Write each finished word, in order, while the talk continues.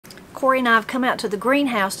Corie and I have come out to the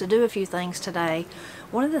greenhouse to do a few things today.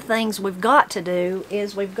 One of the things we've got to do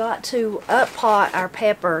is we've got to up-pot our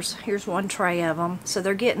peppers. Here's one tray of them. So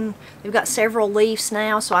they've got several leaves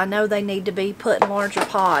now, so I know they need to be put in larger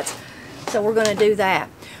pots. So we're going to do that.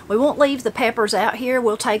 We won't leave the peppers out here.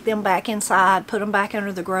 We'll take them back inside, put them back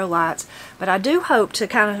under the grow lights. But I do hope to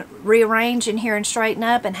kind of rearrange in here and straighten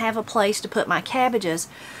up and have a place to put my cabbages.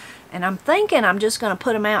 And I'm thinking I'm just going to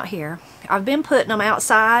put them out here. I've been putting them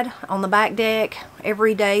outside on the back deck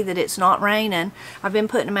every day that it's not raining. I've been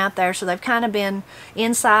putting them out there, so they've kind of been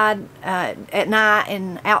inside at night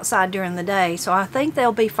and outside during the day. So I think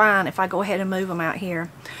they'll be fine if I go ahead and move them out here.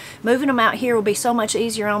 Moving them out here will be so much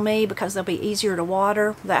easier on me because they'll be easier to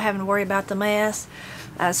water without having to worry about the mess.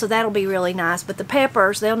 So that'll be really nice. But the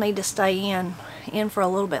peppers, they'll need to stay in for a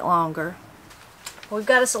little bit longer. We've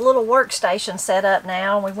got us a little workstation set up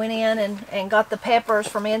now. We went in and got the peppers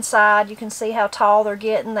from inside. You can see how tall they're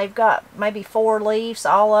getting. They've got maybe 4 leaves,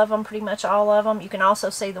 all of them, pretty much all of them. You can also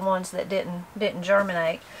see the ones that didn't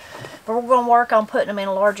germinate. But we're going to work on putting them in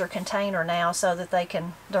a larger container now so that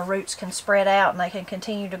the roots can spread out and they can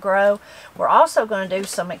continue to grow. We're also going to do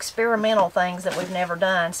some experimental things that we've never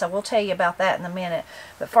done, so we'll tell you about that in a minute.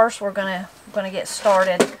 But first we're going to get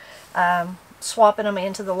started swapping them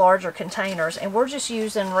into the larger containers, and we're just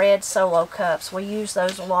using red Solo cups. We use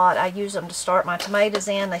those a lot. I use them to start my tomatoes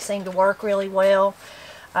in. They seem to work really well.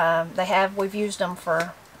 We've used them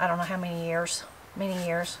for I don't know how many years,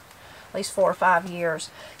 at least 4 or 5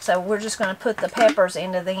 years. So we're just going to put the peppers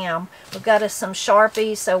into them. We've got us some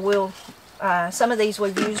Sharpies, so some of these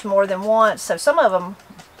we've used more than once. So some of them,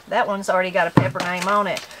 that one's already got a pepper name on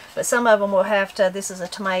it, but some of them we'll have to, this is a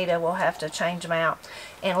tomato, we'll have to change them out.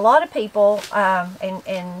 And a lot of people,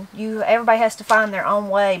 everybody has to find their own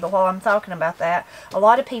way, but while I'm talking about that, a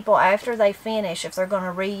lot of people after they finish, if they're going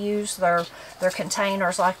to reuse their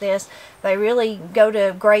containers like this, they really go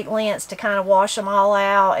to great lengths to kind of wash them all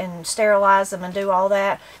out and sterilize them and do all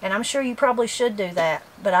that. And I'm sure you probably should do that,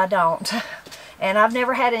 but I don't. And I've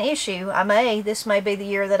never had an issue. This may be the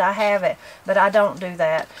year that I have it, but I don't do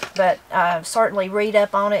that. But certainly read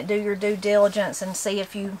up on it, do your due diligence, and see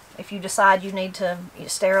if you decide you need to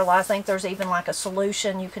sterilize. I think there's even like a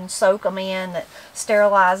solution you can soak them in that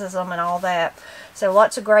sterilizes them and all that. So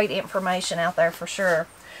lots of great information out there for sure.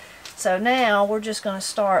 So now we're just going to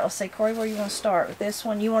start. Let's see, Corie, where you want to start with this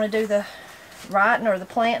one? You want to do the writing or the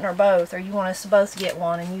planting or both, or you want us to both get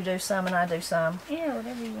one and you do some and I do some? Yeah,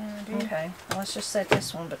 whatever you want to do. Okay, well, let's just set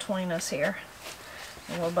this one between us here,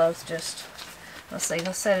 and we'll both just, let's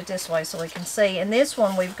set it this way so we can see. And this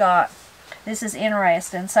one we've got, this is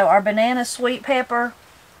interesting. So our banana sweet pepper,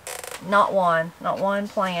 not one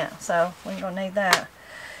plant, so we don't need that.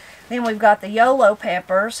 Then we've got the YOLO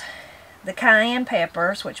peppers, the cayenne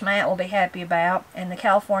peppers, which Matt will be happy about, and the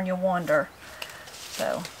California Wonder.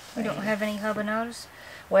 So we don't have any habaneros?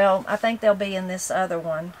 Well, I think they'll be in this other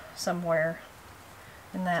one somewhere.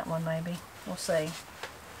 In that one, maybe. We'll see.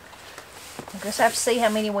 We'll just have to see how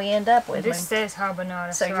many we end up with. This says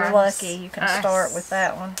habanero. So you're lucky. You can start with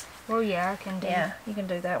that one. Well, yeah, I can do. Yeah, you can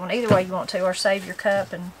do that one. Either way you want to, or save your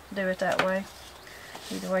cup and do it that way.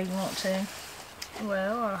 Either way you want to.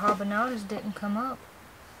 Well, our habaneros didn't come up.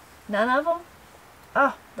 None of them?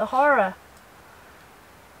 Oh, the horror.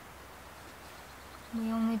 We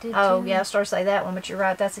only did 2. Oh, yeah, I started to say that one, but you're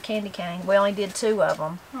right. That's a candy cane. We only did 2 of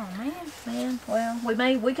them. Oh, man. Well,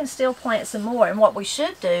 we can still plant some more. And what we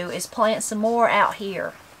should do is plant some more out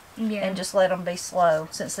here. Yeah. And just let them be slow,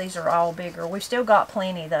 since these are all bigger. We've still got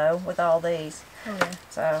plenty, though, with all these. Okay.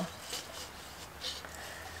 So,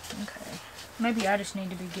 okay. Maybe I just need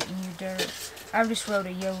to be getting you dirt. I just wrote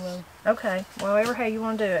a YOLO. Okay. Well, whatever how you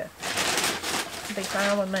want to do it. It'll be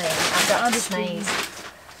fine with me. I've got to sneeze.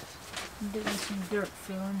 Doing some dirt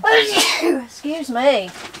filling. Excuse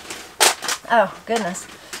me. Oh, goodness.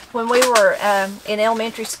 When we were in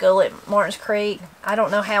elementary school at Martins Creek, I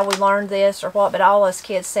don't know how we learned this or what, but all us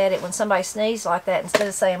kids said it when somebody sneezed like that. Instead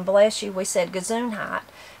of saying bless you, we said Gesundheit.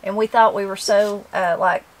 And we thought we were so,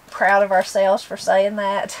 proud of ourselves for saying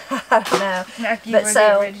that. I don't know. Like you were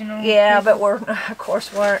the original. Yeah, but we're, of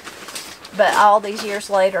course, weren't. But all these years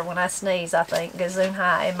later, when I sneeze, I think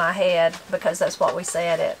Gesundheit in my head, because that's what we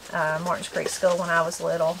said at Martins Creek School when I was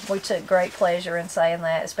little. We took great pleasure in saying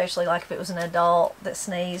that, especially like if it was an adult that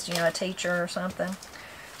sneezed, you know, a teacher or something.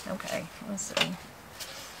 Okay, let's see.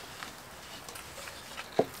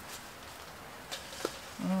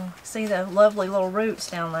 See the lovely little roots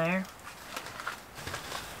down there.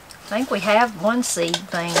 I think we have one seed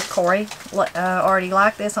thing, Corie, already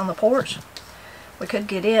like this on the porch. We could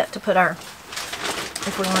get it to put our,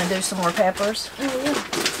 if we want to do some more peppers. Oh,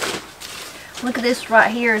 yeah. Look at this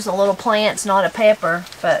right here is a little plant. It's not a pepper,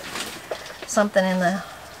 but something in the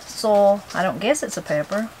soil. I don't guess it's a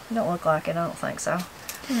pepper. It don't look like it. I don't think so.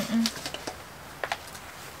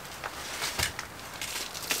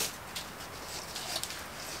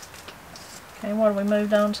 Okay, what have we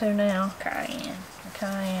moved on to now? Cayenne.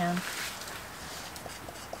 Cayenne.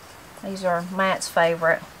 These are Matt's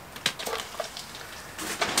favorite.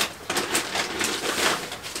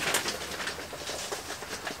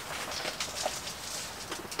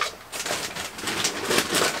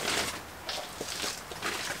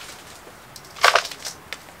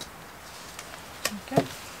 Okay.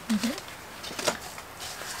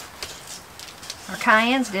 Our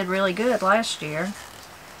cayennes did really good last year.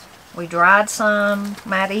 We dried some,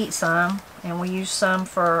 Matt eat some, and we used some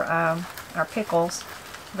for our pickles,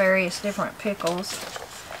 various different pickles.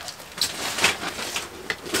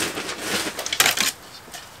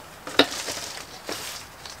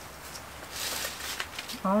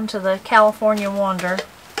 On to the California Wonder.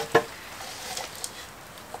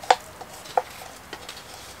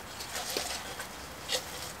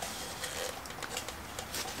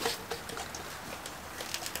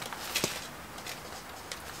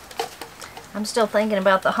 I'm still thinking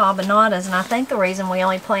about the habanadas, and I think the reason we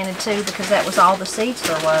only planted 2 because that was all the seeds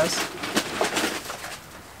there was.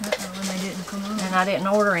 And they didn't come on. And I didn't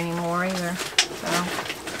order any more either. So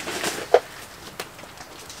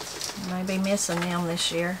I may be missing them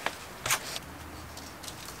this year.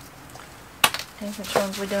 Okay, which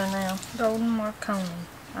ones we doing now? Golden Marconi.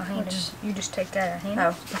 I'll hand them. You just take that. I'll hand Oh,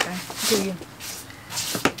 it. okay. Do you?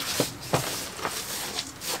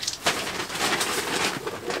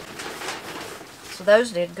 So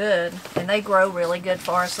those did good, and they grow really good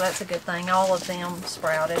for us, so that's a good thing. All of them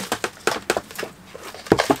sprouted.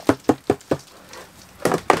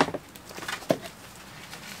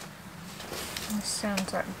 This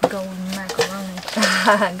sounds like golden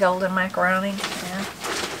macaroni. Golden macaroni, yeah.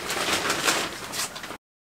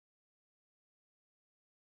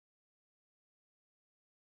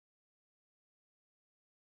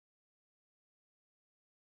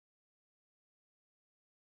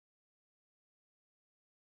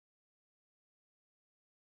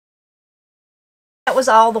 That was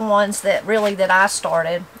all the ones that I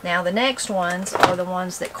started. Now the next ones are the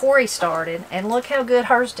ones that Corie started, and look how good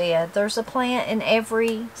hers did. There's a plant in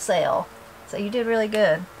every cell. So you did really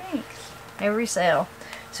good. Thanks. Every cell.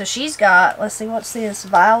 So she's got, let's see, what's this?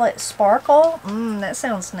 Violet Sparkle? That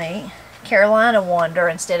sounds neat. Carolina Wonder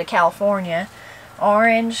instead of California.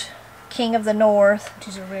 Orange, King of the North, Which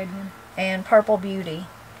is a red one. and Purple Beauty.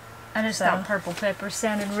 I just thought purple pepper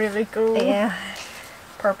sounded really cool. Yeah.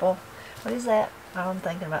 Purple. What is that? Oh, I'm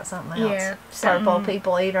thinking about something else. Yeah, Purple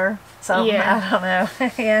People Eater. Something, Yeah. I don't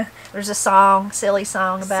know. Yeah. There's a song, silly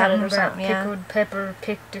song about it or something. Yeah. Pickled pepper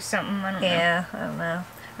picked or something. I don't know. Yeah, I don't know.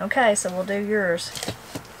 Okay, so we'll do yours.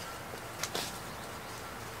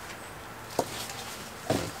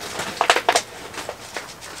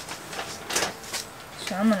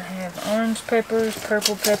 So I'm going to have orange peppers,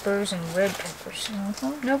 purple peppers, and red peppers.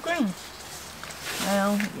 No green.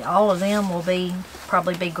 Well, all of them will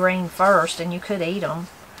probably be green first, and you could eat them,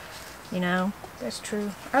 you know. That's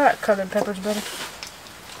true. I like colored peppers better.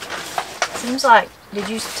 Seems like, did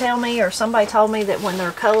you tell me, or somebody told me that when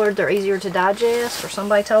they're colored, they're easier to digest, or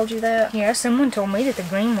somebody told you that? Yeah, someone told me that the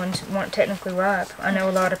green ones weren't technically ripe. I know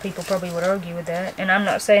a lot of people probably would argue with that, and I'm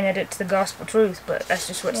not saying that it's the gospel truth, but that's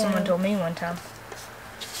just what someone told me one time.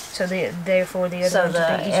 So therefore the other ones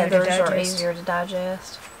would be easier to digest. Are easier to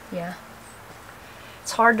digest. Yeah.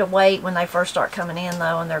 It's hard to wait when they first start coming in,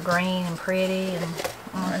 though, and they're green and pretty. And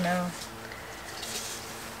I know.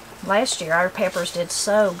 last year our peppers did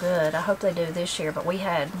so good. I hope they do this year. But we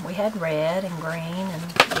had red and green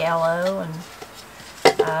and yellow, and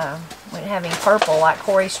we didn't have any purple like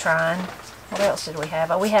Corey's trying. What else did we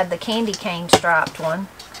have? Oh, we had the candy cane striped one.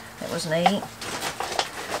 That was neat.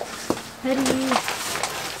 How do you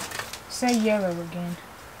say yellow again?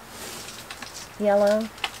 Yellow.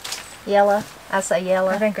 Yellow. I say yellow.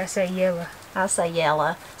 I think I say yellow. I say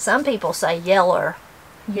yellow. Some people say yeller.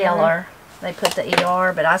 Yeller. They put the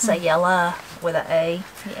ER, but I say yellow with an A.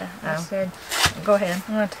 Yeah, I said. Go ahead.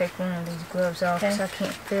 I'm going to take one of these gloves off because I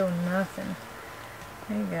can't feel nothing.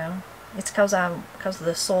 There you go. It's because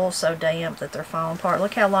the soil's so damp that they're falling apart.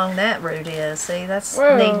 Look how long that root is. See, that's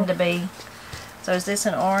needing to be. So is this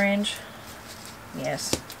an orange?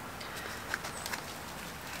 Yes.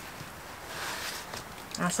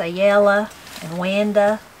 I say yellow and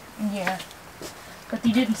Wanda. Yeah. But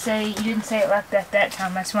you didn't say it like that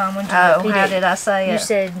time. That's why I wanted you to repeat it. How did I say it? You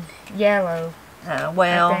said yellow.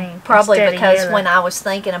 Well, probably because when I was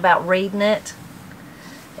thinking about reading it,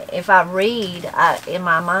 if I read, in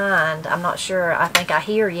my mind, I'm not sure, I think I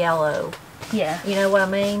hear yellow. Yeah. You know what I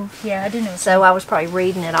mean? Yeah, I do know. So I was probably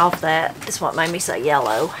reading it off that. It's what made me say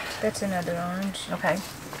yellow. That's another orange. Okay.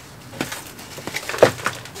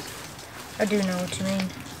 I do know what you mean.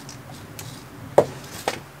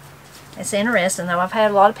 It's interesting, though. I've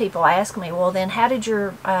had a lot of people ask me, well, then how did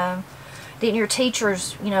your, didn't your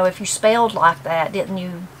teachers, you know, if you spelled like that, didn't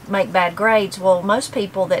you make bad grades? Well, most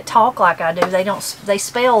people that talk like I do, they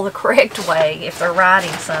spell the correct way if they're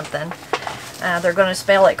writing something. They're going to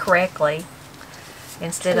spell it correctly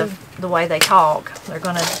instead of the way they talk. They're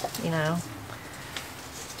going to, you know.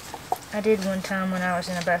 I did one time when I was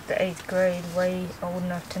in about the 8th grade, way old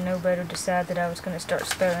enough to know better, decide that I was going to start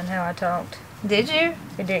spelling how I talked. Did you?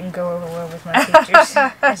 It didn't go over well with my teachers,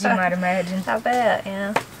 as you might imagine. I bet,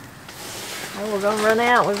 yeah. Well, we're going to run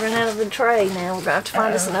out. We've run out of the tray now. We're going to have to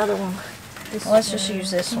find us another one. Well, let's just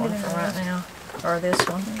use this one for right now. Or this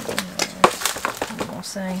one. We'll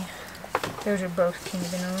see. Those are both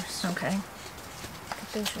Kindergartens. Okay.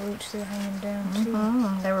 Those roots, they're hanging down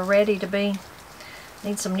too. They were ready to be,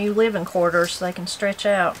 need some new living quarters so they can stretch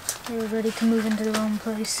out. They were ready to move into their own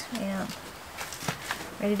place. Yeah.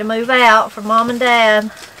 Ready to move out for Mom and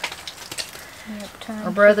Dad. Yep,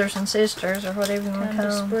 or brothers and sisters, or whatever you want to call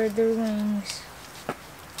them. Time to spread their wings.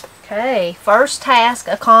 Okay, first task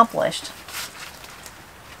accomplished.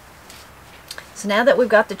 So now that we've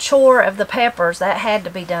got the chore of the peppers, that had to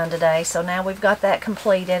be done today. So now we've got that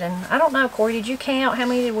completed. And I don't know, Corie, did you count? How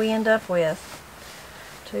many did we end up with?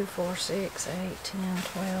 2, 4, 6, 8, 10,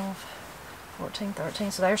 12, 14, 13.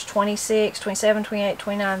 So there's 26, 27, 28,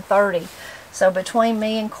 29, 30. So between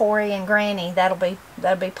me and Corie and Granny, that'll be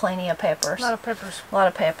plenty of peppers. A lot of peppers. A lot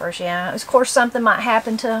of peppers, yeah. Of course, something might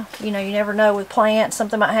happen to, you never know with plants.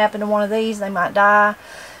 Something might happen to one of these. They might die.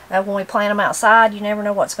 When we plant them outside, you never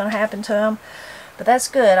know what's going to happen to them. But that's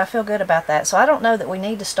good. I feel good about that. So I don't know that we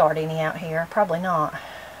need to start any out here. Probably not.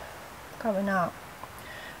 Probably not.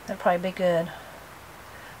 That'd probably be good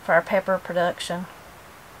for our pepper production.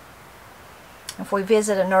 If we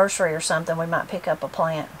visit a nursery or something, we might pick up a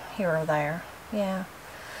plant here or there. Yeah.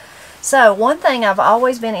 So one thing I've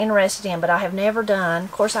always been interested in, but I have never done,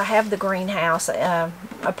 of course I have the greenhouse. A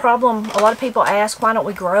problem, a lot of people ask, why don't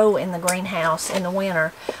we grow in the greenhouse in the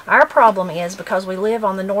winter? Our problem is because we live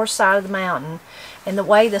on the north side of the mountain, and the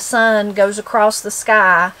way the sun goes across the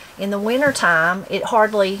sky in the wintertime, it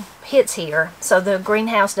hardly hits here. So the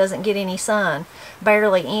greenhouse doesn't get any sun,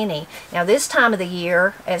 barely any. Now this time of the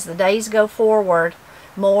year, as the days go forward,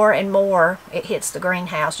 more and more it hits the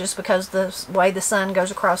greenhouse, just because the way the sun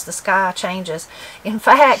goes across the sky changes. In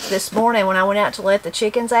fact, this morning when I went out to let the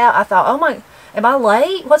chickens out, I thought, oh my, am I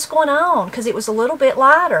late? What's going on? Because it was a little bit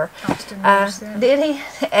lighter. Did he?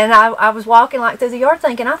 And I was walking like through the yard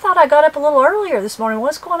thinking, I thought I got up a little earlier this morning.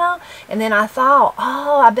 What's going on? And then I thought,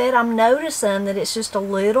 oh, I bet I'm noticing that it's just a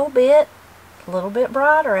little bit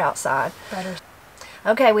brighter outside.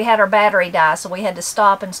 Okay, we had our battery die, so we had to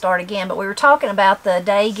stop and start again. But we were talking about the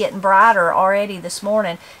day getting brighter already this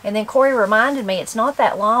morning. And then Corie reminded me it's not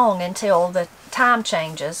that long until the time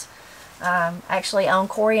changes. Actually, on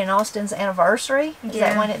Corie and Austin's anniversary. Is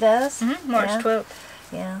that when it does? Mm-hmm. March 12th.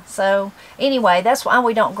 Yeah. So, anyway, that's why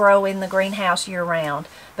we don't grow in the greenhouse year-round.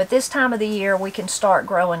 But this time of the year, we can start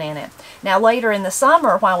growing in it. Now, later in the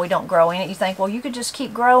summer, while we don't grow in it, you think, well, you could just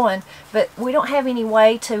keep growing. But we don't have any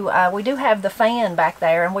way to, we do have the fan back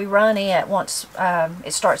there, and we run it once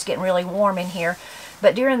it starts getting really warm in here.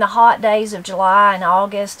 But during the hot days of July and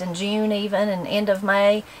August and June even, and end of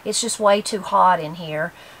May, it's just way too hot in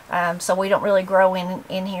here. So we don't really grow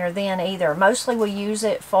in here then either. Mostly we use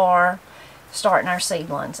it for starting our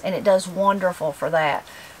seedlings, and it does wonderful for that.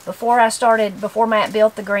 Before Matt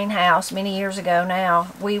built the greenhouse many years ago now,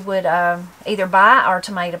 we would either buy our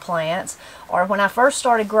tomato plants, or when I first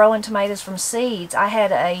started growing tomatoes from seeds, I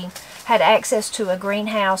had access to a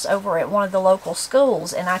greenhouse over at one of the local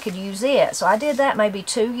schools, and I could use it. So I did that maybe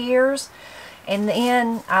 2 years, and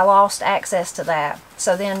then I lost access to that.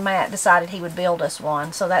 So then Matt decided he would build us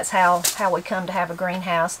one. So that's how we come to have a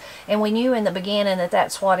greenhouse. And we knew in the beginning that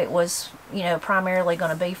that's what it was, primarily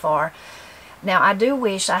going to be for. Now, I do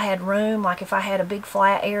wish I had room, like if I had a big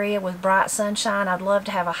flat area with bright sunshine, I'd love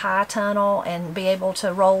to have a high tunnel and be able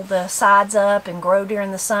to roll the sides up and grow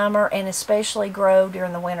during the summer, and especially grow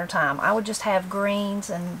during the winter time. I would just have greens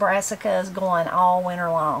and brassicas going all winter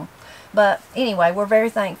long. But anyway, we're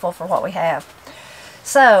very thankful for what we have.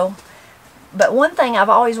 So, but one thing I've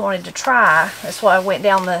always wanted to try, that's why I went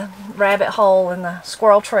down the rabbit hole and the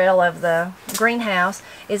squirrel trail of the greenhouse,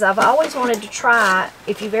 is I've always wanted to try,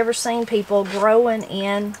 if you've ever seen people growing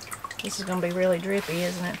in, this is going to be really drippy,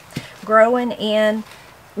 isn't it? Growing in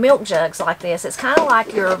milk jugs like this. It's kind of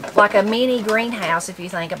like a mini greenhouse if you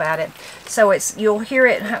think about it. So you'll hear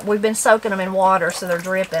it, we've been soaking them in water so they're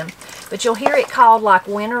dripping, but you'll hear it called like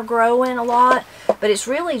winter growing a lot, but it's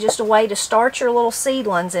really just a way to start your little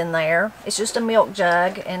seedlings in there. It's just a milk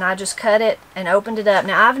jug, and I just cut it and opened it up.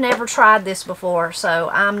 Now I've never tried this before, so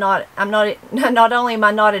not only am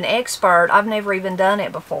I not an expert, I've never even done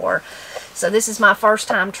it before. So this is my first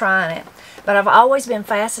time trying it, but I've always been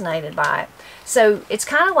fascinated by it. So it's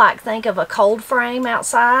kind of like, think of a cold frame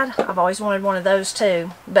outside. I've always wanted one of those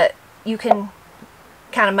too, but you can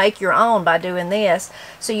kind of make your own by doing this.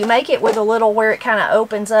 So you make it with a little where it kind of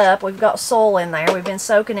opens up. We've got soil in there. We've been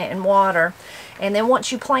soaking it in water. And then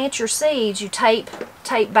once you plant your seeds, you tape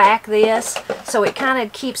back this so it kind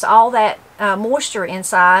of keeps all that moisture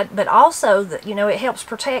inside, but also it helps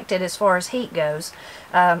protect it as far as heat goes,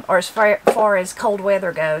 or as far as cold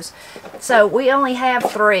weather goes. So we only have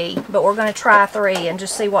 3, but we're going to try 3 and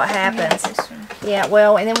just see what happens. Yeah,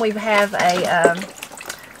 well, and then we have a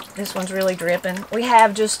this one's really dripping. We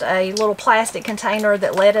have just a little plastic container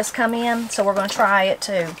that let us come in, so we're going to try it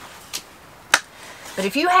too. But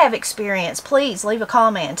if you have experience, please leave a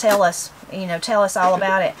comment and tell us, tell us all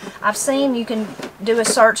about it. I've seen you can do a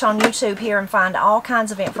search on YouTube here and find all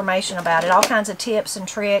kinds of information about it, all kinds of tips and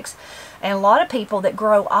tricks, and a lot of people that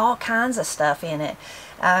grow all kinds of stuff in it.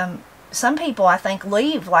 Some people, I think,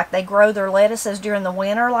 leave, like they grow their lettuces during the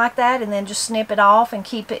winter like that and then just snip it off and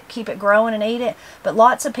keep it growing and eat it. But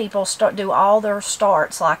lots of people do all their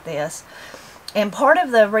starts like this. And part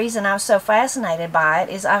of the reason I was so fascinated by it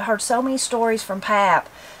is I've heard so many stories from Pap.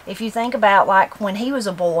 If you think about, like, when he was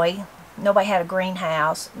a boy, nobody had a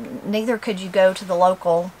greenhouse. Neither could you go to the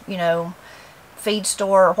local, feed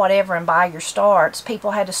store or whatever and buy your starts.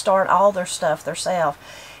 People had to start all their stuff themselves.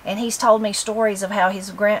 And he's told me stories of how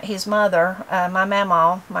his mother,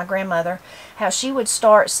 my grandmother, how she would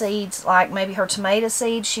start seeds, like maybe her tomato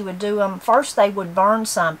seeds. She would do them, first they would burn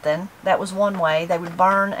something. That was one way. They would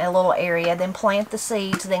burn a little area, then plant the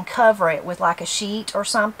seeds, then cover it with like a sheet or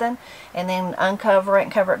something, and then uncover it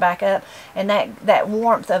and cover it back up. And that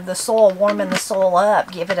warmth of the soil, warming the soil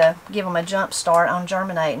up, give them a jump start on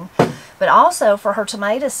germinating. But also for her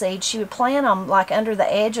tomato seeds, she would plant them like under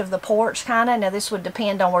the edge of the porch kind of. Now this would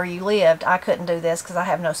depend on where you lived. I couldn't do this because I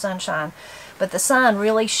have no sunshine. But the sun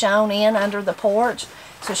really shone in under the porch.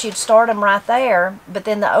 So she'd start them right there, but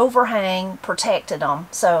then the overhang protected them.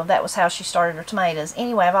 So that was how she started her tomatoes.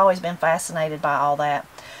 Anyway, I've always been fascinated by all that.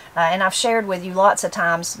 And I've shared with you lots of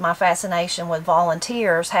times my fascination with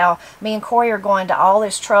volunteers, how me and Corie are going to all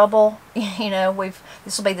this trouble.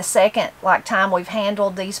 This will be the second time we've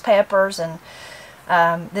handled these peppers, and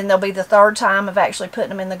then there'll be the 3rd time of actually putting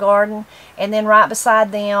them in the garden. And then right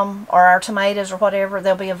beside them, or our tomatoes or whatever,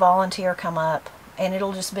 there'll be a volunteer come up, and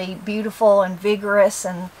it'll just be beautiful and vigorous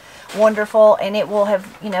and wonderful. And it will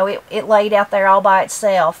have, it laid out there all by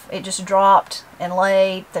itself. It just dropped and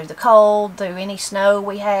laid through the cold, through any snow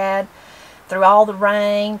we had, through all the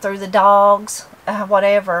rain, through the dogs,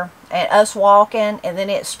 whatever, and us walking, and then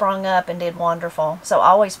it sprung up and did wonderful. So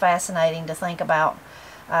always fascinating to think about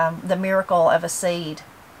the miracle of a seed,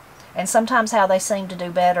 and sometimes how they seem to do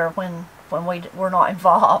better when we're not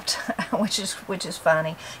involved, which is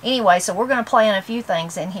funny. Anyway, so we're going to plant a few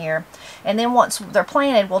things in here, and then once they're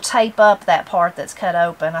planted, we'll tape up that part that's cut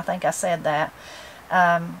open. I think I said that.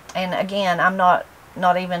 And again, I'm not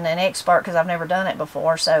even an expert because I've never done it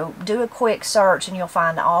before. So do a quick search and you'll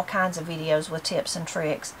find all kinds of videos with tips and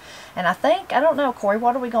tricks. And I don't know, Corie,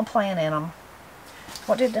 what are we going to plant in them?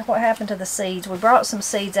 What happened to the seeds? We brought some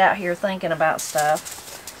seeds out here thinking about stuff.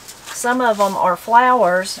 Some of them are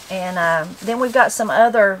flowers, and then we've got some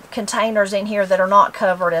other containers in here that are not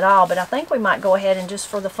covered at all, but I think we might go ahead and, just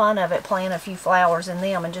for the fun of it, plant a few flowers in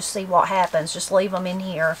them and just see what happens. Just leave them in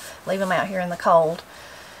here, leave them out here in the cold.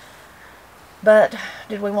 But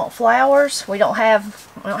did we want flowers? We don't have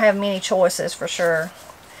many choices for sure.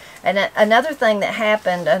 And another thing that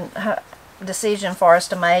happened, a decision for us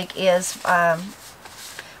to make, is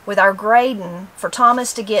with our grading, for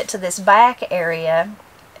Thomas to get to this back area,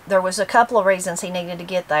 there was a couple of reasons he needed to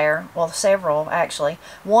get there. Well, several, actually.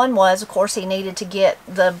 One was, of course, he needed to get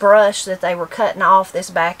the brush that they were cutting off this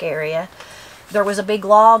back area. There was a big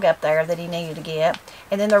log up there that he needed to get.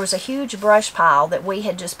 And then there was a huge brush pile that we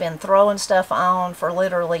had just been throwing stuff on for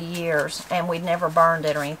literally years, and we'd never burned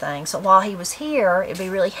it or anything. So while he was here, it'd be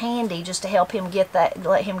really handy just to help him get that,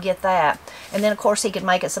 let him get that. And then, of course, he could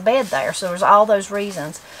make us a bed there. So there was all those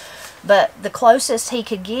reasons. But the closest he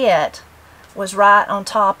could get was right on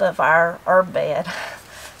top of our herb bed.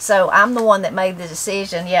 So I'm the one that made the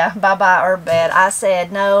decision. Yeah, bye-bye herb bed. I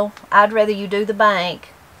said, no, I'd rather you do the bank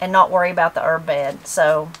and not worry about the herb bed.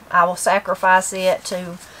 So I will sacrifice it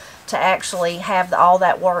to actually have all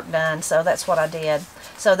that work done. So that's what I did.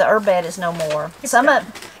 So the herb bed is no more. Some of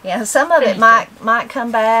it might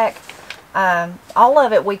come back. All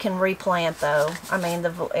of it we can replant though. I mean,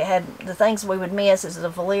 the things we would miss is the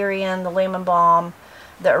valerian, the lemon balm,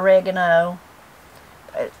 the oregano.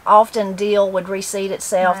 Often dill would reseed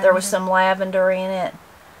itself. Lavender. There was some lavender in it.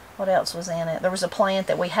 What else was in it? There was a plant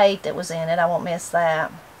that we hate that was in it. I won't miss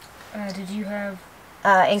that. Did you have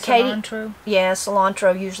and cilantro? Katie, yeah,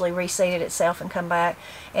 cilantro usually reseeded itself and come back.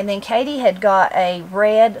 And then Katie had got a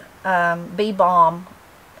red bee balm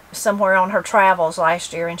somewhere on her travels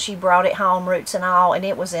last year, and she brought it home, roots and all, and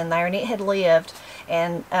it was in there, and it had lived,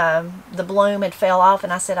 and the bloom had fell off,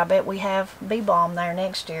 and I said, I bet we have bee balm there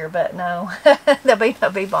next year, but no, there'll be no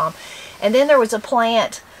bee balm. And then there was a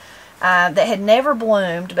plant that had never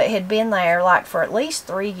bloomed, but had been there like for at least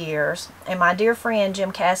 3 years, and my dear friend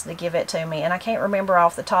Jim Cassidy gave it to me, and I can't remember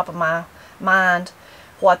off the top of my mind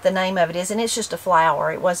what the name of it is, and it's just a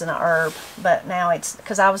flower. It wasn't an herb, but now it's,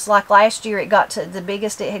 because I was like last year it got to the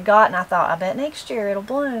biggest it had got, and I thought, I bet next year it'll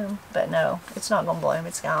bloom, but no, it's not going to bloom.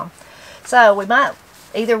 It's gone. So we might,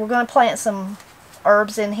 either we're going to plant some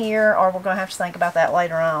herbs in here, or we're going to have to think about that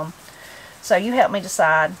later on. So you help me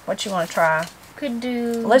decide what you want to try. Could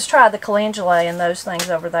do, let's try the calendula and those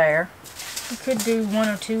things over there. You could do 1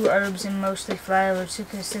 or 2 herbs and mostly flowers,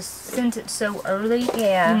 because since it's so early,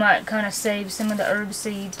 yeah, you might kind of save some of the herb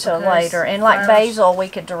seeds till later. And like basil, we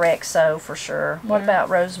could direct sow for sure. Yeah. What about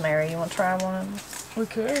rosemary? You want to try one? We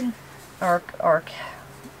could. Or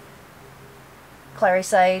clary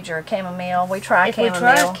sage or chamomile. We try chamomile. If we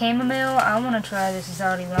try chamomile, I want to try this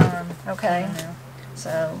Zoddy lime. Okay. Chamomile.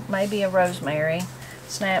 So maybe a rosemary.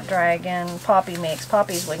 Snapdragon, poppy mix.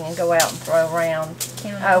 Poppies we can go out and throw around.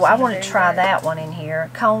 Oh, I want to try that one in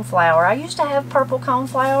here. Coneflower. I used to have purple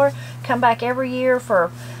coneflower. Come back every year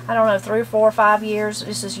for, I don't know, 3 or 4 or 5 years.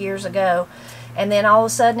 This is years ago. And then all of a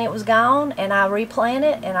sudden it was gone, and I replant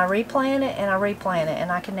it, and I replant it, and I replant it,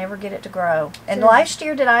 and I can never get it to grow. And last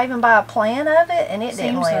year, did I even buy a plant of it? And it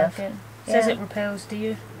didn't live. Like it. Yeah. Says it repels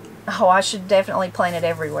deer. Oh, I should definitely plant it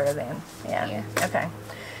everywhere then. Yeah. Okay.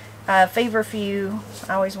 Feverfew,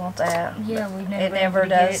 I always want that. Yeah, we've never. It never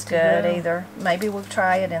does good either. Maybe we'll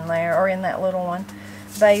try it in there, or in that little one.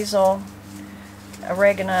 Basil,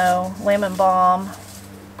 oregano, lemon balm,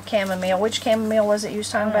 chamomile. Which chamomile was it you was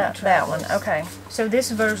talking about? That one. Okay. So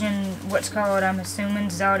this version, what's called, I'm assuming,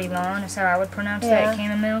 Zoddy lime is how I would pronounce that,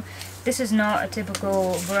 chamomile. This is not a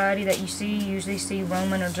typical variety that you see. You usually see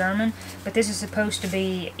Roman or German, but this is supposed to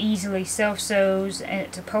be easily self-sows, and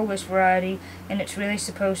it's a Polish variety, and it's really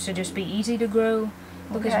supposed to just be easy to grow,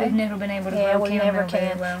 because we've never been able to grow chamomile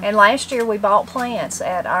very well. And last year we bought plants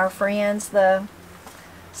at our friends, the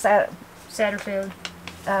Satterfield.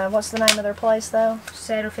 What's the name of their place though?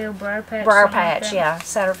 Satterfield Briar Patch. Briar Patch, yeah.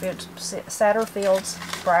 Satterfield's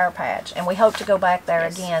Briar Patch, and we hope to go back there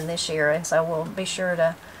again this year, and so we'll be sure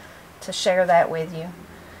to share that with you.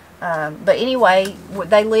 But anyway,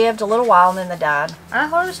 they lived a little while and then they died. I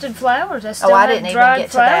harvested flowers. I still had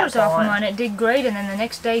dried flowers off of mine. It did great, and then the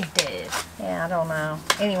next day dead. Yeah, I don't know.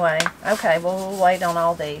 Anyway, okay, well, we'll wait on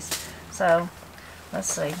all these. So,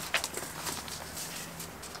 let's see.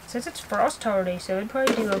 Since it's frost hardy, so it'd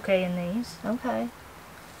probably do okay in these. Okay.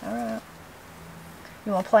 All right.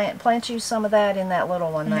 You want to plant you some of that in that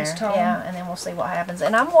little one there. Yeah, and then we'll see what happens.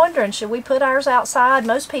 And I'm wondering, should we put ours outside?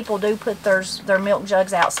 Most people do put their milk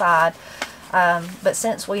jugs outside. But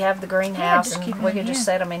since we have the greenhouse, and we could just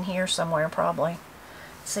set them in here somewhere probably.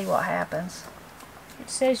 See what happens. It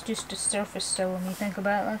says just to surface sow them. You think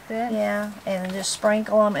about it like that? Yeah, and just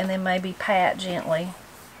sprinkle them and then maybe pat gently.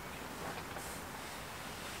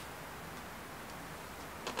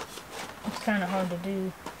 It's kind of hard to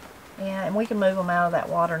do. Yeah, and we can move them out of that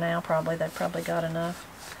water now probably. They've probably got enough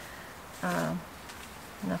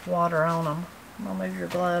water on them. I'll move your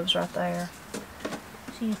gloves right there.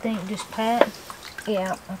 So you think just pat?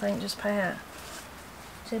 Yeah, I think just pat.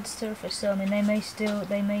 It said surface sow. I mean, they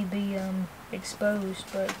may be exposed,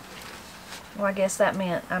 but... Well, I guess that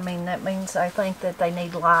means I think that they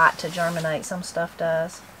need light to germinate. Some stuff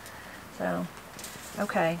does. So,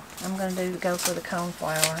 okay, I'm going to go for the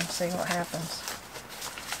coneflower and see what happens.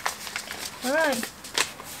 Alright.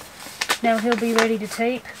 Now he'll be ready to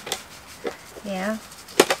tape. Yeah.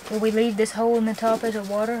 Will we leave this hole in the top as a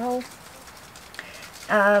water hole?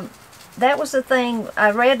 that was the thing.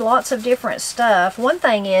 I read lots of different stuff. One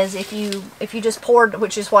thing is if you just poured,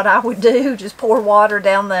 which is what I would do, just pour water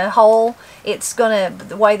down the hole, it's gonna,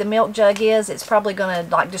 the way the milk jug is, it's probably gonna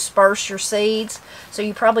like disperse your seeds. So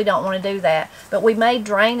you probably don't want to do that. But we made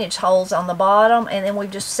drainage holes on the bottom, and then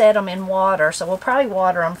we've just set them in water. So we'll probably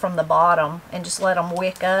water them from the bottom and just let them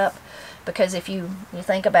wick up. Because if you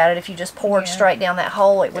think about it, if you just poured straight down that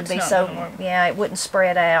hole, it would be so, it wouldn't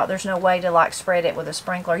spread out. There's no way to like spread it with a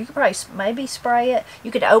sprinkler. You could probably maybe spray it.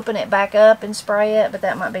 You could open it back up and spray it, but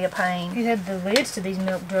that might be a pain. If you had the lids to these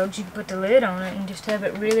milk jugs, you could put the lid on it and just have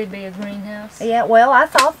it really be a greenhouse. Yeah, well, I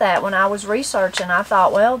thought that when I was researching. I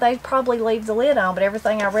thought, well, they'd probably leave the lid on, but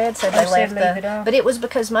everything I read said they left it off. But it was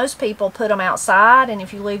because most people put them outside, and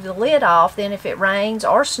if you leave the lid off, then if it rains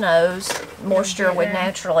or snows, moisture would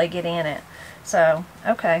naturally get in it. So,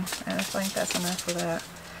 okay, I think that's enough for that.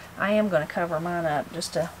 I am going to cover mine up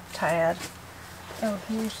just a tad. Oh,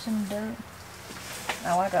 here's some dirt.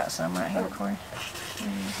 Oh, I got some right here, Corie.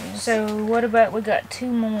 So, what about, we got 2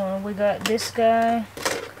 more. We got this guy.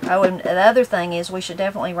 Oh, and the other thing is we should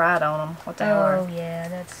definitely write on them what they are. Oh, yeah,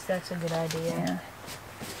 that's a good idea. Yeah.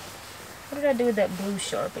 What did I do with that blue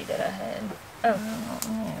Sharpie that I had? Oh,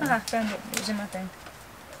 I found it. It was in my thing.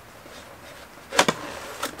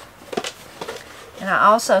 And I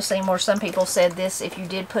also seen where some people said this, if you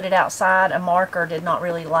did put it outside, a marker did not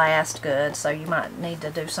really last good, so you might need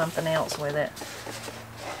to do something else with it.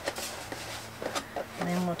 And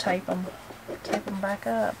then we'll tape them back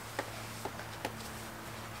up.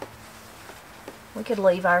 We could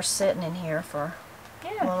leave ours sitting in here for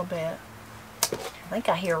a little bit. I think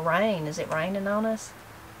I hear rain. Is it raining on us?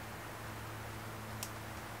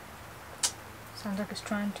 Sounds like it's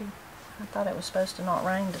trying to. I thought it was supposed to not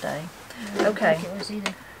rain today. I don't Okay. think it was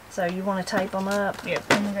either. So you want to tape them up? Yep.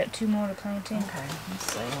 And we got 2 more to plant in. Okay.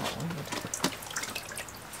 Let's see what we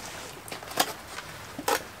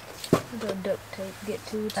would. We'll go duct tape. Get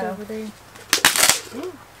to it's over there.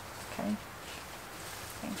 Ooh. Okay.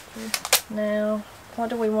 Thank you. Now, what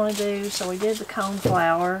do we want to do? So we did the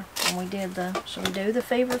coneflower, and we did the. Should we do the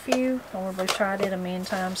feverfew, or we've tried it a million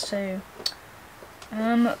times too?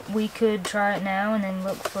 We could try it now and then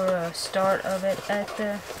look for a start of it at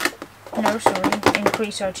the nursery.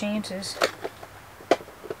 Increase our chances.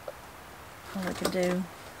 What we could do.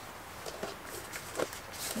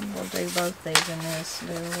 And we'll do both these in this.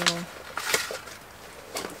 Do a little.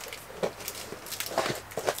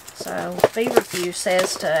 So feverfew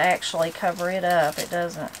says to actually cover it up. It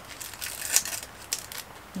doesn't.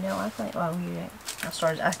 You know, I think. Oh, yeah.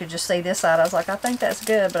 I could just see this side. I was like, I think that's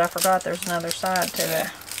good, but I forgot there's another side to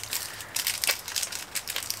it.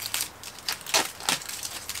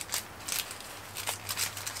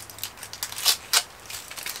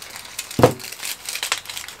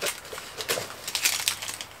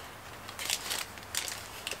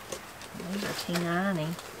 These are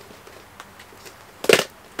T90.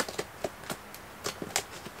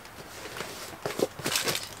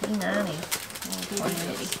 T90. Oh,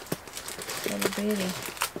 little bitty.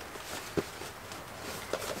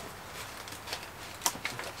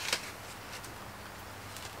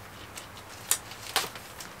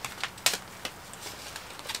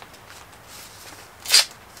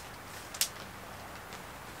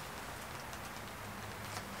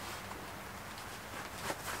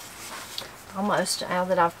 Almost, now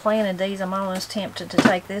that I've planted these, I'm almost tempted to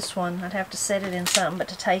take this one. I'd have to set it in something, but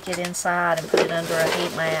to take it inside and put it under a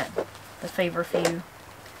heat mat, the feverfew.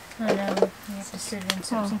 I know. You have to sit it in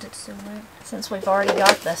something since it's so wet. Since we've already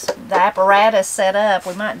got the apparatus set up,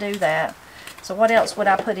 we might do that. So what else would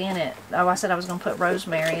I put in it? Oh, I said I was going to put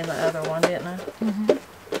rosemary in the other one, didn't I? Mm-hmm.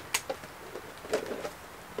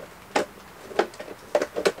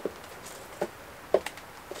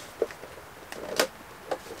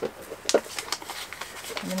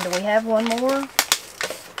 And then do we have one more?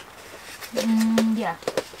 Yeah.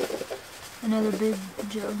 Another big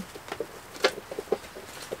jug.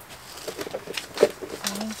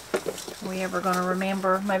 Are we ever going to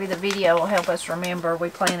remember? Maybe the video will help us remember. We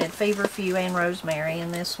planted feverfew and rosemary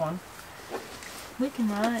in this one. We can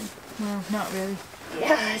ride. Well, not really.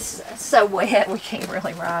 Yeah, it's so wet we can't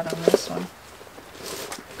really ride on this one.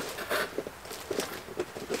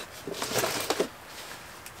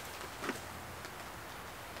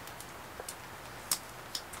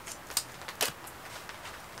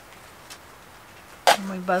 And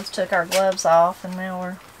we both took our gloves off and now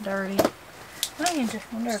we're dirty. I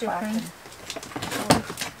wonder if I can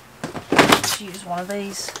just use one of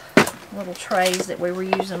these little trays that we were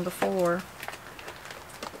using before.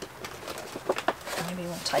 Maybe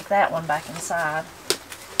we'll take that one back inside.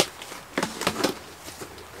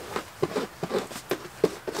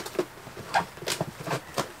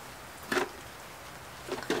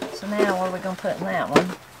 we gonna put in that one?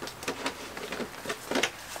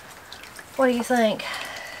 What do you think?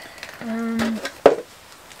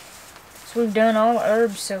 So we've done all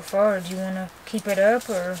herbs so far. Do you want to keep it up,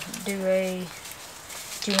 or do you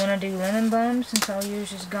want to do lemon balm since all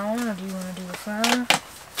yours is gone, or do you want to do a flower?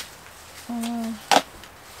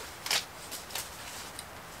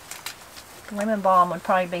 Lemon balm would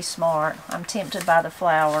probably be smart. I'm tempted by the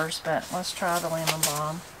flowers, but let's try the lemon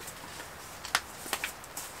balm.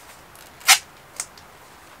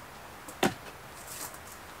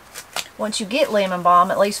 Once you get lemon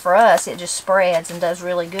balm, at least for us, it just spreads and does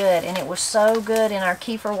really good. And it was so good in our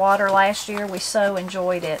kefir water last year. We so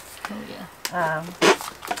enjoyed it. Oh, yeah.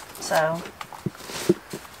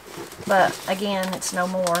 But again, it's no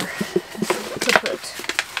more to put.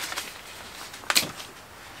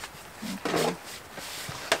 Okay.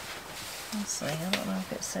 Let's see. I don't know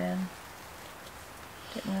if it said.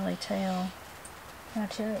 Didn't really tell.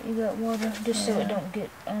 Watch out, you got water, just so it don't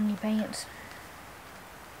get on your pants.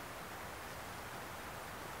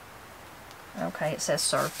 Okay, it says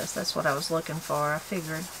surface. That's what I was looking for. I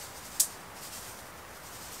figured.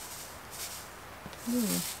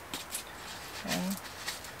 Ooh. Okay.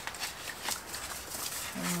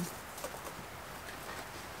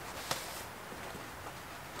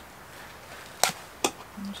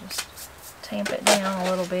 I'll just tamp it down a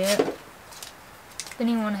little bit. If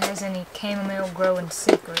anyone has any chamomile growing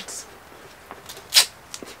secrets,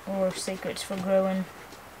 or secrets for growing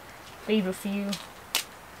feverfew,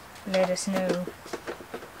 let us know.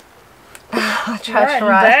 I tried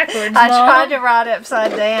to write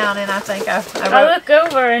upside down, and I think I look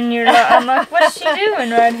over and I'm like, what's she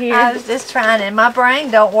doing right here? I was just trying, and my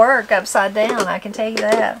brain don't work upside down. I can tell you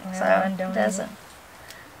that. Well, so mine don't it doesn't.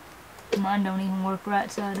 Mine don't even work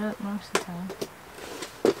right side up most of the time.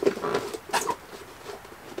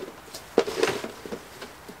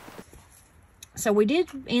 So we did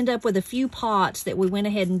end up with a few pots that we went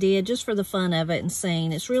ahead and did just for the fun of it and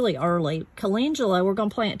seeing. It's really early. Calendula, we're going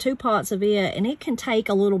to plant 2 pots of it, and it can take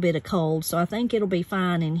a little bit of cold, so I think it'll be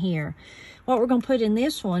fine in here. What we're going to put in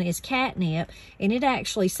this one is catnip, and it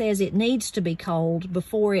actually says it needs to be cold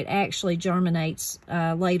before it actually germinates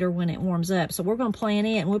later when it warms up. So we're going to plant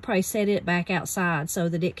it, and we'll probably set it back outside so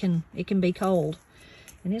that it can be cold.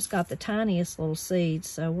 And it's got the tiniest little seeds,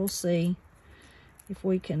 so we'll see if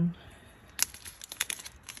we can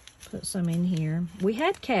put some in here. We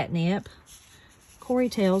had catnip, Corie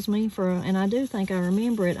tells me, and I do think I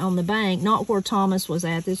remember it, on the bank, not where Thomas was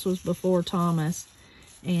at. This was before Thomas.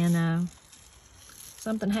 And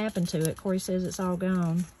something happened to it. Corie says it's all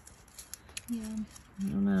gone. Yeah. I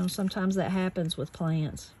don't know. Sometimes that happens with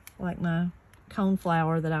plants, like my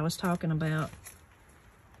coneflower that I was talking about.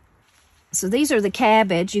 So these are the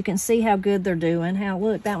cabbage. You can see how good they're doing.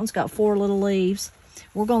 Look, that one's got 4 little leaves.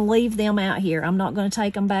 We're going to leave them out here. I'm not going to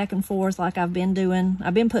take them back and forth like I've been doing.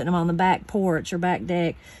 I've been putting them on the back porch or back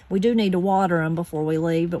deck. We do need to water them before we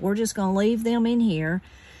leave, but we're just going to leave them in here.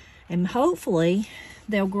 And hopefully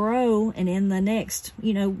they'll grow, and in the next,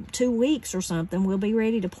 2 weeks or something, we'll be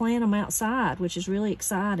ready to plant them outside, which is really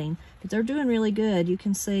exciting. But they're doing really good. You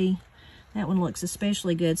can see that one looks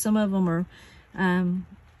especially good. Some of them are...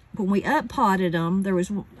 when we up-potted them, there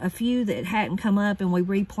was a few that hadn't come up, and we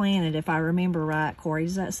replanted, if I remember right, Corie.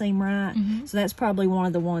 Does that seem right? Mm-hmm. So that's probably one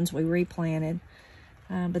of the ones we replanted.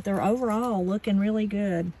 But they're overall looking really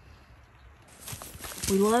good.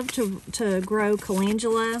 We love to grow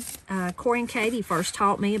calendula. Corie and Katie first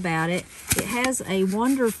taught me about it. It has a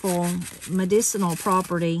wonderful medicinal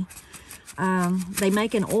property. They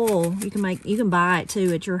make an oil. You can buy it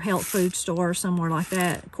too at your health food store or somewhere like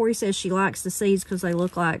that. Corie says she likes the seeds because they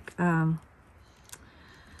look like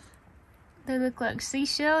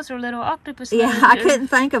seashells or little octopus legs. legs. Yeah, I couldn't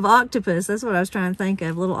think of octopus. That's what I was trying to think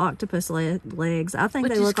of. Little octopus legs. I think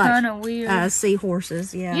they look like kind of weird.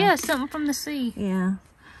 seahorses. Yeah. Yeah, something from the sea. Yeah.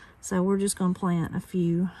 So we're just gonna plant a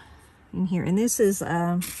few in here, and this is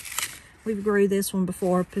we've grew this one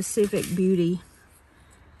before, Pacific Beauty.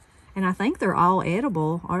 And I think they're all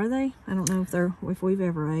edible, are they? I don't know if we've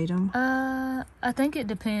ever ate them. I think it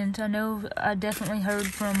depends. I know I definitely heard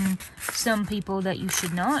from some people that you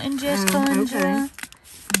should not ingest calendula, okay.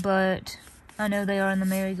 But I know they are in the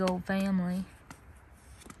marigold family.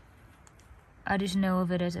 I just know of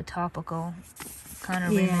it as a topical kind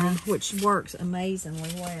of remedy. Which works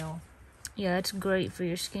amazingly well. Yeah, it's great for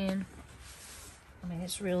your skin. I mean,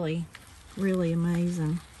 it's really, really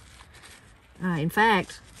amazing. In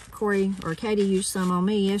fact, Katie used some on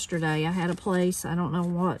me yesterday. I had a place, I don't know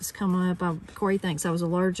what's come up. Corie thinks I was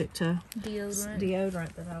allergic to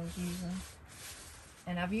deodorant that I was using.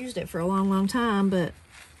 And I've used it for a long, long time, but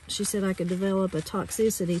she said I could develop a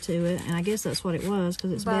toxicity to it, and I guess that's what it was,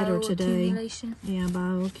 because it's better today. Bioaccumulation. Yeah,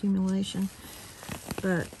 bioaccumulation.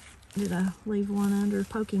 But did I leave one under?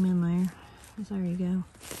 Poke him in there. There you go.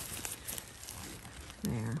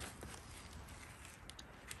 There.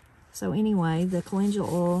 So anyway, the calendula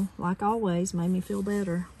oil, like always, made me feel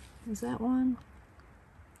better. Is that one?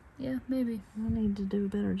 Yeah, maybe. I need to do a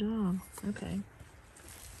better job. Okay.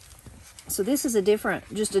 So this is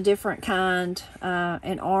just a different kind,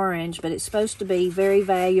 an orange, but it's supposed to be very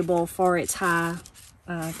valuable for its high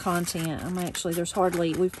content.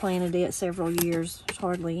 We've planted it several years. There's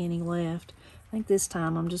hardly any left. I think this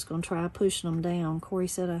time I'm just going to try pushing them down. Corie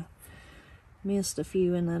said I missed a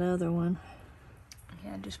few in that other one.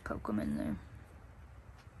 Yeah, just poke them in there.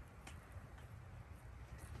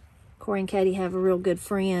 Corie and Katie have a real good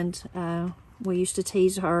friend. We used to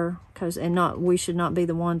tease her, we should not be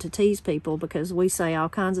the one to tease people because we say all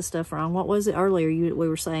kinds of stuff wrong. What was it earlier? We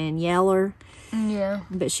were saying yeller. Yeah.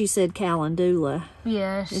 But she said calendula.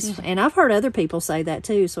 Yeah. And I've heard other people say that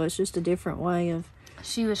too, so it's just a different way of...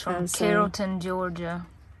 She was from Carrollton, Georgia.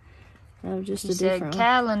 Oh, just she a different... She said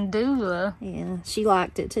calendula. Yeah, she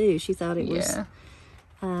liked it too. She thought it was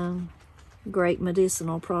great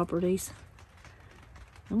medicinal properties.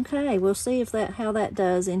 Okay, we'll see how that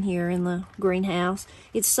does in here in the greenhouse.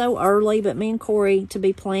 It's so early, but me and Corie to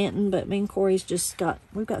be planting, but me and Corey's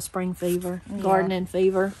we've got spring fever, gardening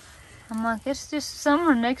fever. I'm like, it's just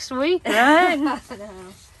summer next week, right? I know.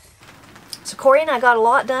 So Corie and I got a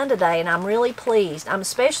lot done today, and I'm really pleased. I'm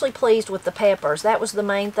especially pleased with the peppers. That was the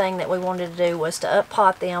main thing that we wanted to do, was to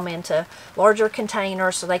up-pot them into larger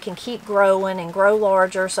containers so they can keep growing and grow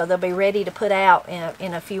larger so they'll be ready to put out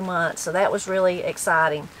in a few months. So that was really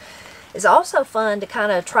exciting. It's also fun to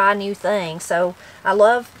kind of try new things. So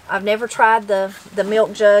I've never tried the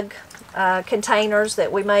milk jug containers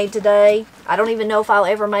that we made today. I don't even know if I'll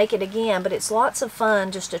ever make it again, but it's lots of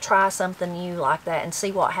fun just to try something new like that and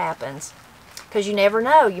see what happens. Because you never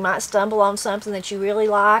know, you might stumble on something that you really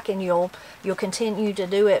like, and you'll continue to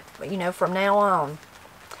do it, from now on.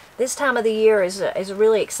 This time of the year is a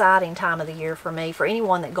really exciting time of the year for me, for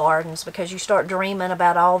anyone that gardens, because you start dreaming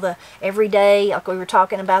about all the every day, like we were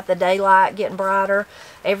talking about the daylight getting brighter,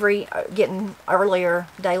 getting earlier,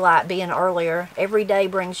 daylight being earlier. Every day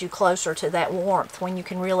brings you closer to that warmth when you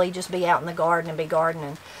can really just be out in the garden and be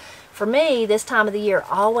gardening. For me, this time of the year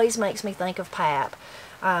always makes me think of Pap.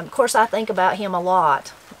 Of course, I think about him a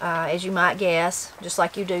lot, as you might guess, just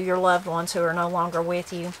like you do your loved ones who are no longer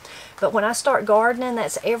with you. But when I start gardening,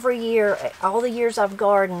 that's every year, all the years I've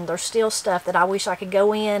gardened, there's still stuff that I wish I could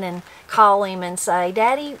go in and call him and say,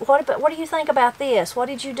 Daddy, what do you think about this? What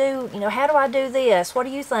did you do? How do I do this? What do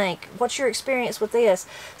you think? What's your experience with this?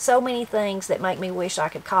 So many things that make me wish I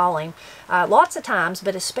could call him. Lots of times,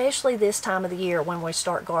 but especially this time of the year when we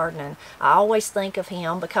start gardening, I always think of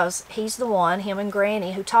him because he's the one, him and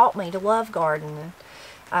Granny, who taught me to love gardening.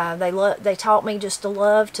 They taught me just to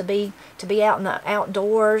love to be out in the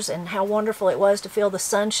outdoors, and how wonderful it was to feel the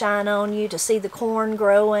sunshine on you, to see the corn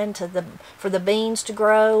growing, for the beans to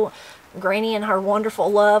grow. Granny and her wonderful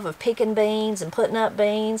love of picking beans and putting up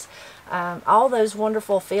beans. All those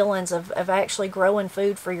wonderful feelings of actually growing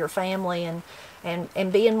food for your family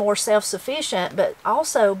and being more self-sufficient, but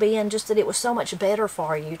also being just that it was so much better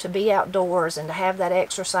for you to be outdoors and to have that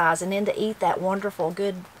exercise and then to eat that wonderful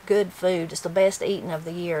good food. It's the best eating of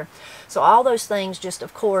the year. So all those things just,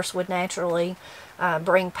 of course, would naturally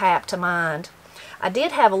bring Pap to mind. I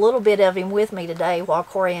did have a little bit of him with me today while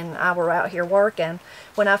Corie and I were out here working.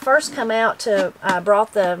 When I first come out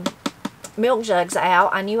brought the milk jugs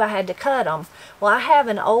out, I knew I had to cut them. Well, I have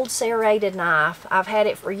an old serrated knife. I've had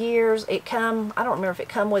it for years. I don't remember if it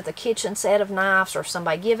come with a kitchen set of knives or if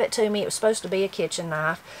somebody give it to me. It was supposed to be a kitchen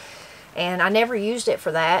knife. And I never used it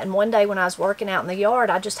for that. And one day when I was working out in the yard,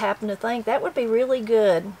 I just happened to think that would be really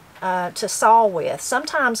good to saw with.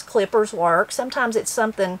 Sometimes clippers work. Sometimes it's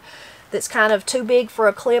something that's kind of too big for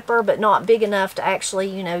a clipper, but not big enough to actually,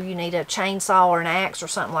 you need a chainsaw or an axe or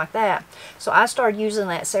something like that. So I started using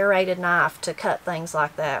that serrated knife to cut things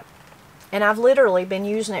like that. And I've literally been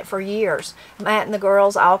using it for years. Matt and the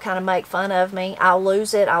girls all kind of make fun of me. I'll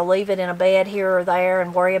lose it. I'll leave it in a bed here or there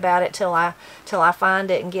and worry about it till I find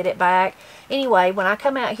it and get it back. Anyway, when I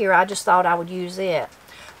come out here, I just thought I would use it.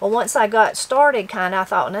 Well, once I got started, I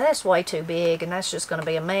thought, no, that's way too big, and that's just going to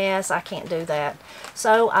be a mess. I can't do that.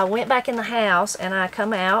 So I went back in the house, and I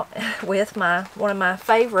come out with one of my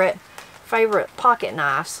favorite pocket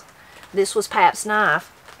knives. This was Pap's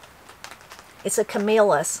knife. It's a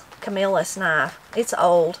Camillus knife. It's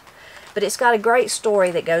old. but it's got a great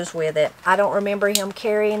story that goes with it. I don't remember him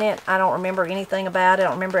carrying it. I don't remember anything about it. I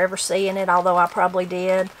don't remember ever seeing it, although I probably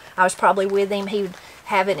did. I was probably with him. He would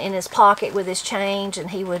have it in his pocket with his change,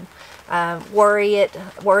 and he would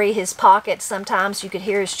worry his pockets. Sometimes you could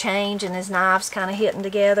hear his change and his knives kind of hitting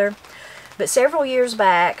together. But several years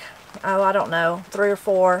back, oh, I don't know, 3 or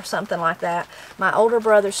 4, something like that, my older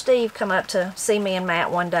brother Steve come up to see me and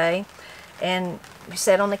Matt one day, and we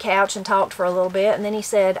sat on the couch and talked for a little bit, and then he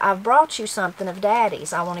said, "I've brought you something of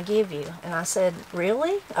Daddy's I want to give you." And I said,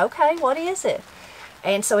 "Really? Okay, what is it?"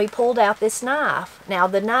 And so he pulled out this knife. Now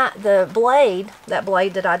the blade, that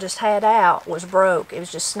blade that I just had out, was broke. It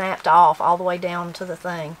was just snapped off all the way down to the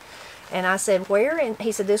thing. And I said,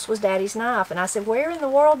 he said, "This was Daddy's knife." And I said, "Where in the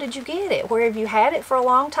world did you get it? Where have you had it for a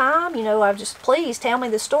long time? You know, please tell me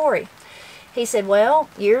the story." He said, "Well,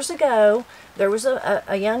 years ago, there was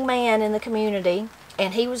a young man in the community,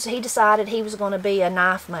 and he decided he was going to be a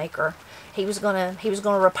knife maker. He was going to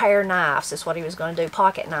repair knives. That's what he was going to do,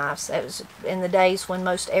 pocket knives." That was in the days when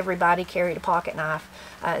most everybody carried a pocket knife,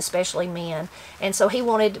 especially men. And so he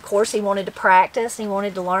wanted to practice. He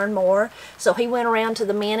wanted to learn more. So he went around to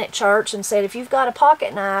the men at church and said, "If you've got a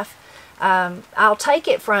pocket knife, I'll take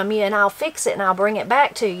it from you and I'll fix it and I'll bring it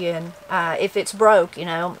back to you. And if it's broke, you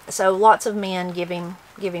know." So lots of men give him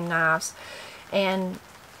knives, and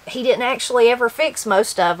he didn't actually ever fix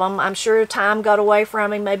most of them. I'm sure time got away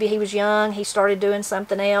from him. Maybe he was young. He started doing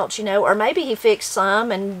something else, you know, or maybe he fixed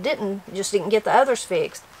some and didn't get the others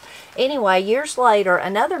fixed. Anyway, years later,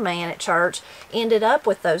 another man at church ended up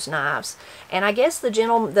with those knives. And I guess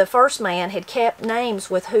the first man had kept names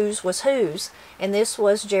with whose was whose. And this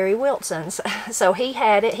was Jerry Wilson's. So he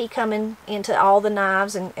had it. He come into all the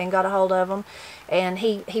knives and got a hold of them. And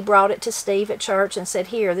he brought it to Steve at church and said,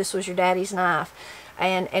 "Here, this was your daddy's knife."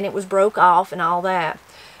 And it was broke off and all that.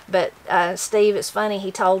 But Steve, it's funny,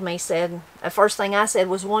 he told me, said, the first thing I said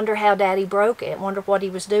was, "Wonder how Daddy broke it. Wonder what he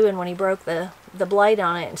was doing when he broke the blade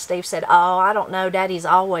on it." And Steve said, "Oh, I don't know. Daddy's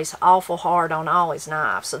always awful hard on all his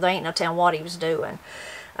knives, so there ain't no telling what he was doing."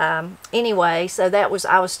 Anyway, so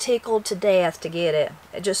I was tickled to death to get it,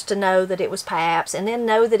 just to know that it was Pap's, and then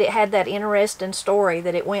know that it had that interesting story,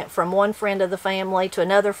 that it went from one friend of the family to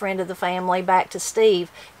another friend of the family back to Steve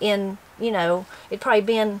in, you know, it'd probably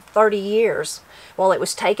been 30 years while it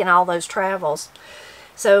was taking all those travels.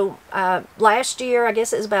 So last year, I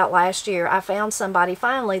guess it was about last year, I found somebody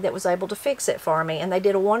finally that was able to fix it for me, and they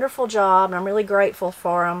did a wonderful job, and I'm really grateful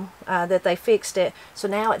for them that they fixed it. So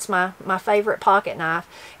now it's my favorite pocket knife.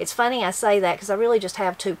 It's funny I say that because I really just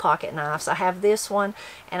have 2 pocket knives. I have this one,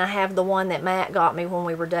 and I have the one that Matt got me when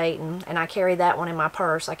we were dating, and I carry that one in my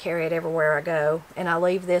purse. I carry it everywhere I go, and I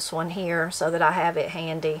leave this one here so that I have it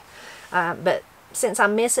handy. But since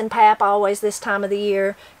I'm missing Pap always this time of the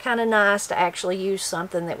year, kind of nice to actually use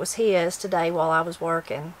something that was his today while I was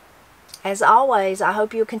working. As always, I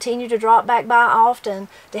hope you'll continue to drop back by often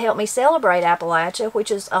to help me celebrate Appalachia,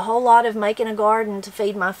 which is a whole lot of making a garden to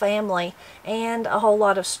feed my family and a whole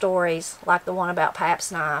lot of stories like the one about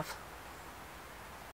Pap's knife.